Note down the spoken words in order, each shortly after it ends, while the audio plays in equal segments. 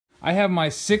I have my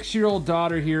 6-year-old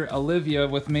daughter here, Olivia,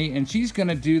 with me, and she's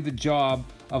gonna do the job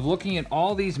of looking at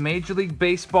all these Major League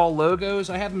Baseball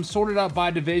logos. I have them sorted out by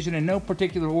division in no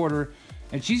particular order,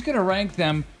 and she's gonna rank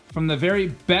them from the very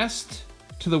best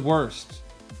to the worst.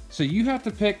 So you have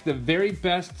to pick the very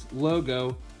best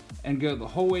logo and go the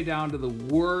whole way down to the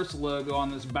worst logo on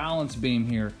this balance beam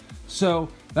here. So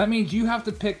that means you have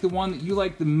to pick the one that you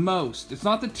like the most. It's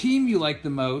not the team you like the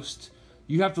most.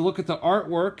 You have to look at the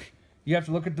artwork, you have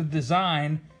to look at the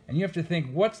design, and you have to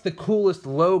think, what's the coolest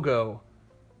logo?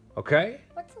 Okay?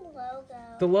 What's a logo?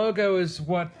 The logo is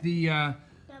what the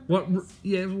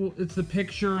it's the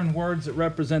picture and words that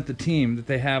represent the team that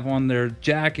they have on their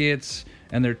jackets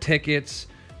and their tickets.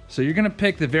 So you're gonna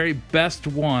pick the very best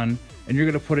one and you're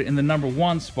gonna put it in the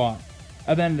 #1 spot.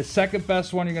 And then the second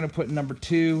best one you're gonna put in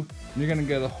 #2, and you're gonna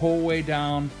go the whole way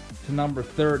down to number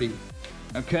 30.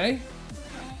 Okay?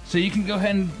 So you can go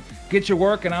ahead and get your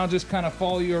work and I'll just kind of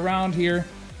follow you around here.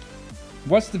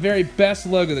 What's the very best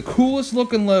logo, the coolest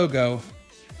looking logo?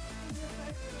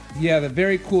 Yeah, the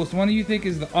very coolest. One do you think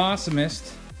is the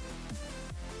awesomest?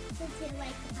 Since you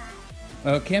like the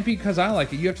pie. It can't be because I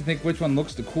like it. You have to think which one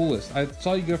looks the coolest. I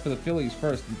saw you go for the Phillies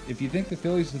first. If you think the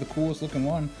Phillies is the coolest looking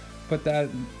one, put that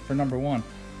for #1.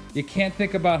 You can't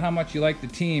think about how much you like the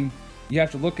team. You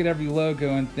have to look at every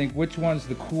logo and think which one's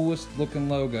the coolest looking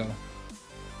logo.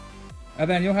 And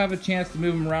then you'll have a chance to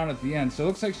move them around at the end. So it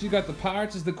looks like she's got the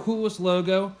Pirates as the coolest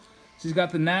logo. She's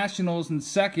got the Nationals in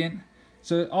second.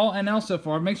 So all NL so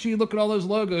far. Make sure you look at all those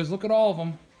logos. Look at all of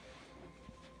them.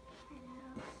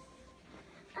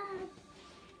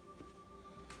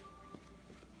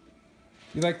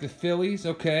 You like the Phillies?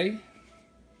 Okay.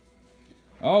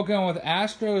 Oh, going with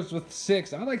Astros with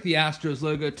 6. I like the Astros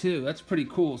logo too. That's pretty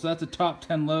cool. So that's a top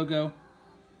 10 logo.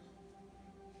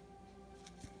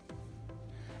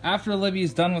 After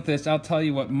Olivia's done with this, I'll tell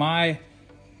you what my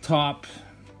top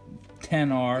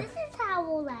 10 are. This is how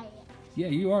old I am. Yeah,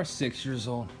 you are 6 years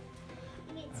old.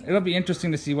 It'll be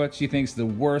interesting to see what she thinks the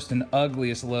worst and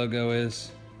ugliest logo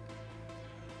is.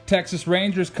 Texas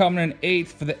Rangers coming in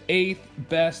 8th for the 8th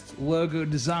best logo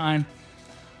design.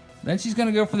 Then she's going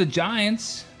to go for the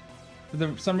Giants.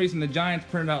 For some reason, the Giants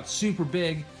printed out super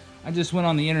big. I just went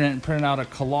on the internet and printed out a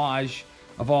collage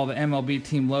of all the MLB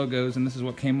team logos, and this is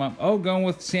what came up. Oh, going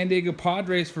with San Diego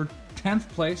Padres for 10th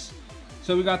place.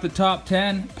 So we got the top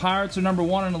 10. Pirates are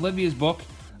 #1 in Olivia's book.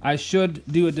 I should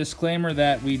do a disclaimer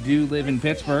that we do live in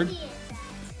Pittsburgh.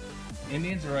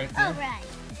 Indians are right there. Oh, right.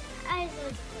 I was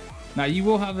looking for that. Now you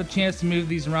will have a chance to move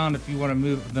these around if you want to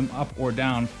move them up or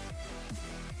down.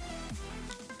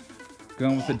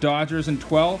 Going with the Dodgers in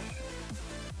 12th.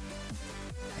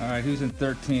 All right, who's in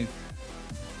 13th?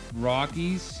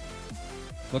 Rockies.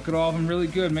 Look at all of them really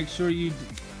good. Make sure you're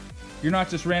not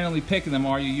just randomly picking them,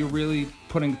 are you? You're really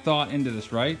putting thought into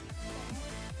this, right?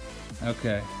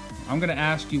 Okay. I'm going to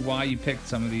ask you why you picked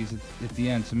some of these at the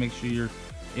end, so make sure you're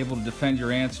able to defend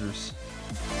your answers.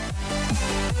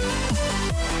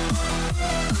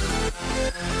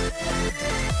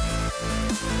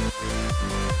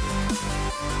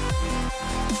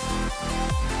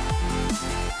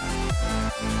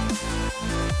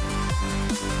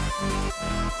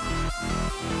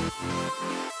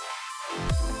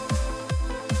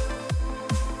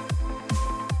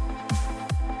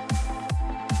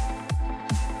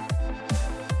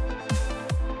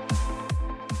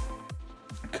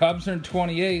 Cubs are in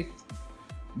 28th,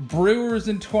 Brewers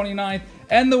in 29th,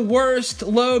 and the worst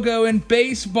logo in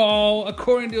baseball,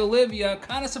 according to Olivia,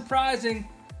 kind of surprising,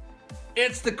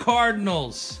 it's the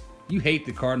Cardinals. You hate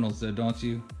the Cardinals though, don't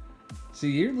you? See,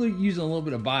 you're using a little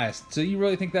bit of bias. So you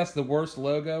really think that's the worst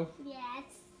logo? Yes.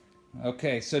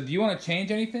 Okay, so do you want to change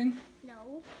anything?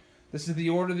 No. This is the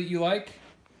order that you like?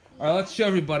 All right, let's show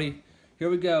everybody.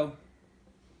 Here we go.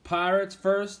 Pirates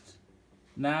first,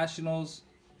 Nationals,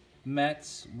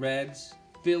 Mets, Reds,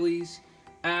 Phillies,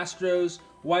 Astros,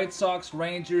 White Sox,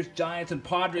 Rangers, Giants, and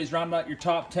Padres round out your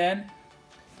top 10.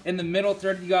 In the middle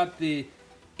third, you got the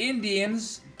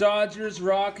Indians, Dodgers,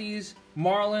 Rockies,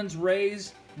 Marlins,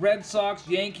 Rays, Red Sox,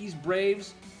 Yankees,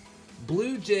 Braves,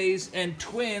 Blue Jays, and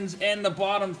Twins. And the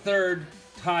bottom third,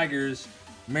 Tigers,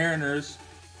 Mariners,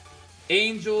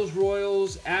 Angels,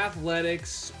 Royals,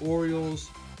 Athletics,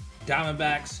 Orioles,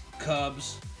 Diamondbacks,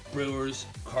 Cubs, Brewers,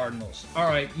 Cardinals. All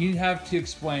right, you have to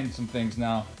explain some things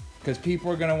now because people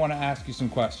are going to want to ask you some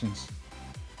questions.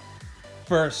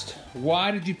 First,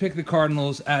 why did you pick the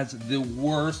Cardinals as the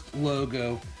worst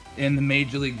logo in the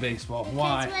Major League Baseball?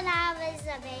 Why? Because when I was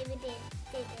a baby,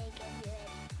 did they give you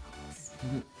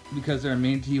any? Because they're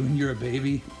mean to you when you're a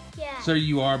baby? Yeah. So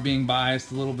you are being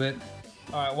biased a little bit?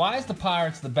 All right, why is the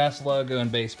Pirates the best logo in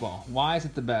baseball? Why is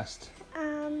it the best?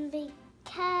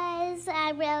 Because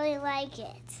I really like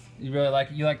it. You really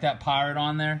like it? You like that pirate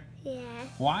on there? Yeah.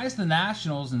 Why is the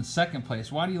Nationals in second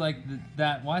place? Why do you like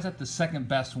that? Why is that the second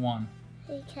best one?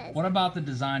 Because What about the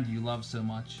design do you love so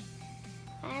much?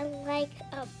 I like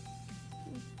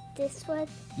this one.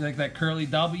 You like that curly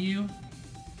W?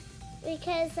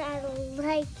 Because I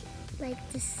like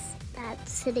this that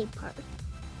city part.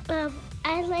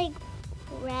 I like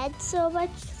red so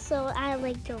much, so I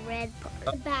like the red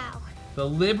part. The bow. The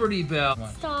Liberty Bell.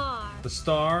 Star. The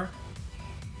star.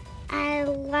 I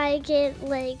like it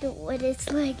like when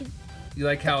it's like. You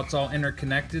like how it's all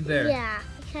interconnected there? Yeah,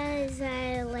 because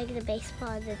I like the baseball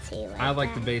and the team. I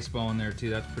like the baseball in there too.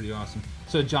 That's pretty awesome.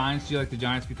 So Giants, do you like the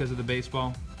Giants because of the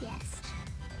baseball? Yes.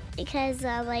 Because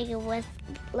I like it with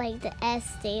like the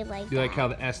SD like You like how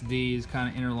the SD is kind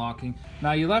of interlocking.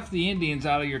 Now you left the Indians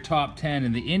out of your top 10,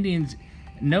 and the Indians,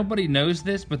 nobody knows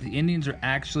this, but the Indians are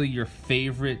actually your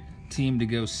favorite team to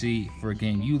go see for a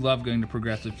game. You love going to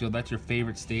Progressive Field. That's your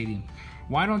favorite stadium.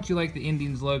 Why don't you like the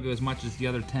Indians logo as much as the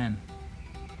other 10?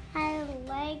 I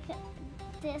like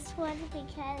this one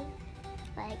because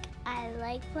like I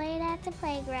like playing at the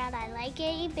playground. I like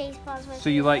getting baseballs with So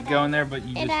you like going there, but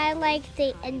and I like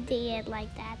the Indian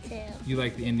like that too. You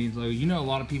like the Indians logo. You know a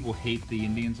lot of people hate the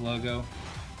Indians logo.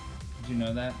 Did you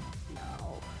know that?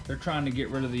 No. They're trying to get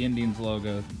rid of the Indians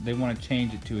logo. They want to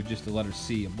change it to just a letter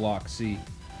C, a block C.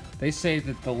 They say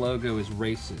that the logo is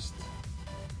racist.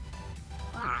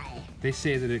 Why? They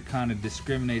say that it kind of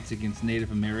discriminates against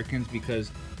Native Americans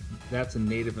because that's a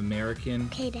Native American.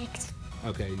 Okay, next.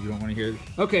 Okay, you don't want to hear it.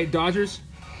 Okay, Dodgers.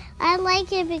 I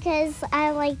like it because I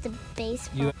like the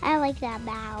baseball. I like that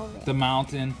mountain. The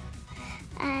mountain.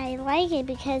 I like it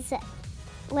because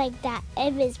like that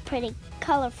it is pretty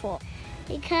colorful.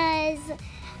 Because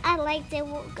I liked it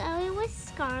going with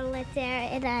scarlet there,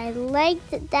 and I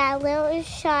liked that little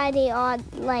shiny on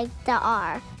like the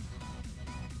R.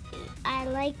 I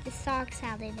like the socks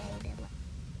how they made it.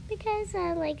 Because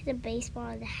I like the baseball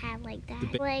and the hat like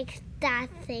that. Like that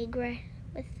thing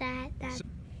with that.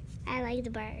 I like the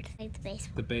bird. I like the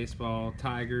baseball. The baseball,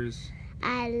 Tigers.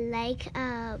 I like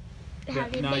how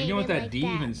they Now made you know what it that like D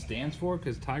that. even stands for?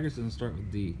 Because Tigers doesn't start with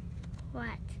D. What?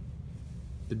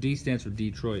 The D stands for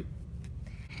Detroit.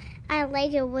 I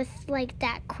like it with like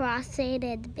that crossing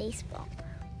and the baseball.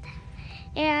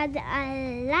 And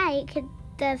I like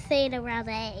the thing around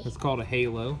the A. It's called a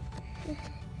halo.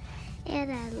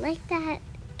 And I like that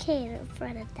kid in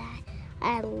front of that.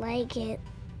 I like it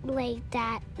like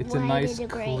that. It's a white nice, and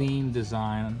the gray. clean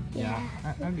design. Yeah,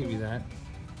 Yeah. I'll give you that.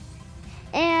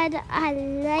 And I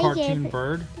like Cartoon it.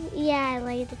 bird? Yeah, I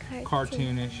like the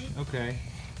cartoon. Cartoonish, okay.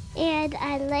 And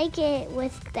I like it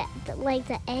with like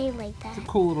the A like that. It's a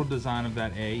cool little design of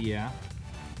that A, yeah.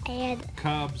 And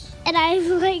Cubs. I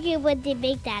like it when they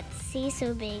make that C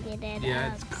so big and then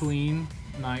Yeah, it's clean,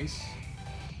 nice.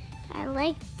 I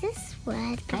like this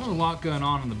one. Kind of a lot going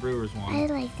on in the Brewers I one.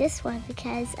 like this one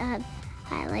because I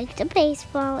like the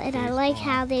baseball and I like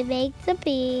Baseball. how they make the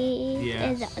B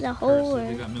Yes, and the whole cursive.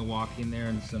 They word. got Milwaukee in there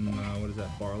and some, what is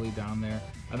that, barley down there.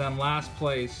 And then last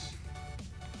place,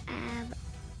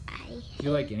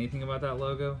 you like anything about that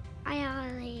logo? I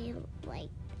only like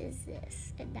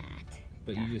this and that.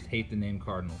 But you just hate the name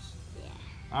Cardinals.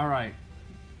 Yeah. All right.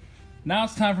 Now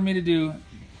it's time for me to do.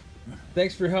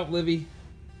 Thanks for your help, Livy.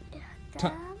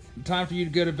 Time for you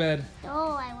to go to bed.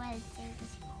 Oh, I want to say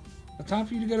this one. Time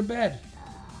for you to go to bed.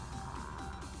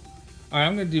 All right,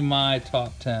 I'm going to do my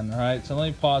top 10, all right? So let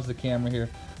me pause the camera here.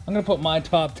 I'm going to put my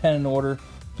top 10 in order.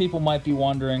 People might be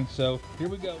wondering, so here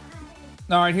we go.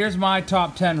 All right, here's my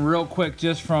top 10 real quick,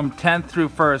 just from 10th through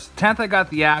 1st. 10th, I got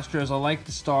the Astros. I like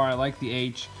the star. I like the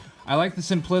H. I like the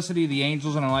simplicity of the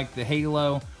Angels, and I like the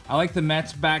halo. I like the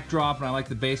Mets backdrop, and I like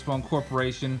the baseball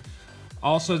incorporation.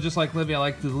 Also, just like Livy, I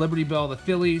like the Liberty Bell, the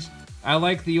Phillies. I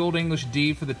like the Old English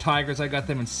D for the Tigers. I got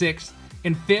them in 6th.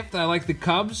 In 5th, I like the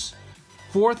Cubs.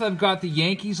 4th, I've got the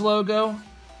Yankees logo.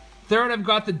 3rd, I've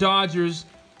got the Dodgers.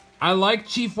 I like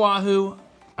Chief Wahoo.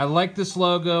 I like this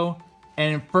logo.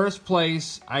 And in 1st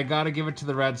place, I got to give it to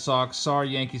the Red Sox. Sorry,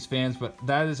 Yankees fans, but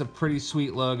that is a pretty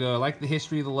sweet logo. I like the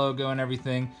history of the logo and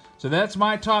everything. So that's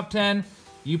my top 10.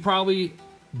 You probably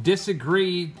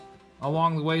disagree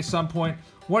along the way some point.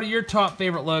 What are your top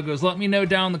favorite logos? Let me know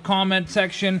down in the comment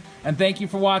section. And thank you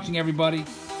for watching, everybody.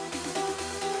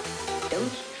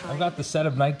 I've got the set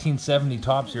of 1970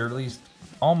 tops here, at least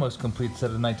almost complete set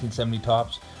of 1970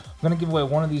 tops. I'm going to give away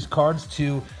one of these cards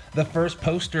to the first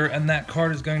poster, and that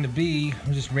card is going to be,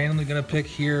 I'm just randomly going to pick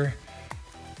here.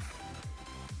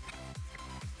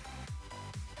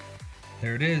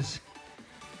 There it is.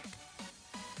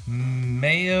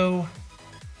 Mayo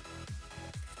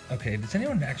Okay, does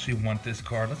anyone actually want this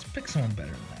card? Let's pick someone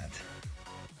better than that.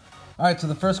 Alright, so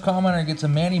the first commenter gets a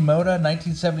Manny Mota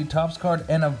 1970 Topps card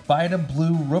and a Vita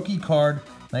Blue rookie card.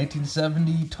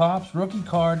 1970 Topps rookie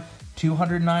card,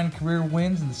 209 career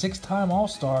wins and 6-time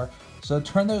All-Star. So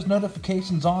turn those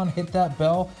notifications on, hit that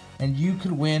bell, and you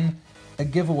could win a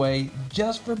giveaway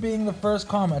just for being the first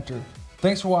commenter.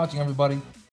 Thanks for watching, everybody.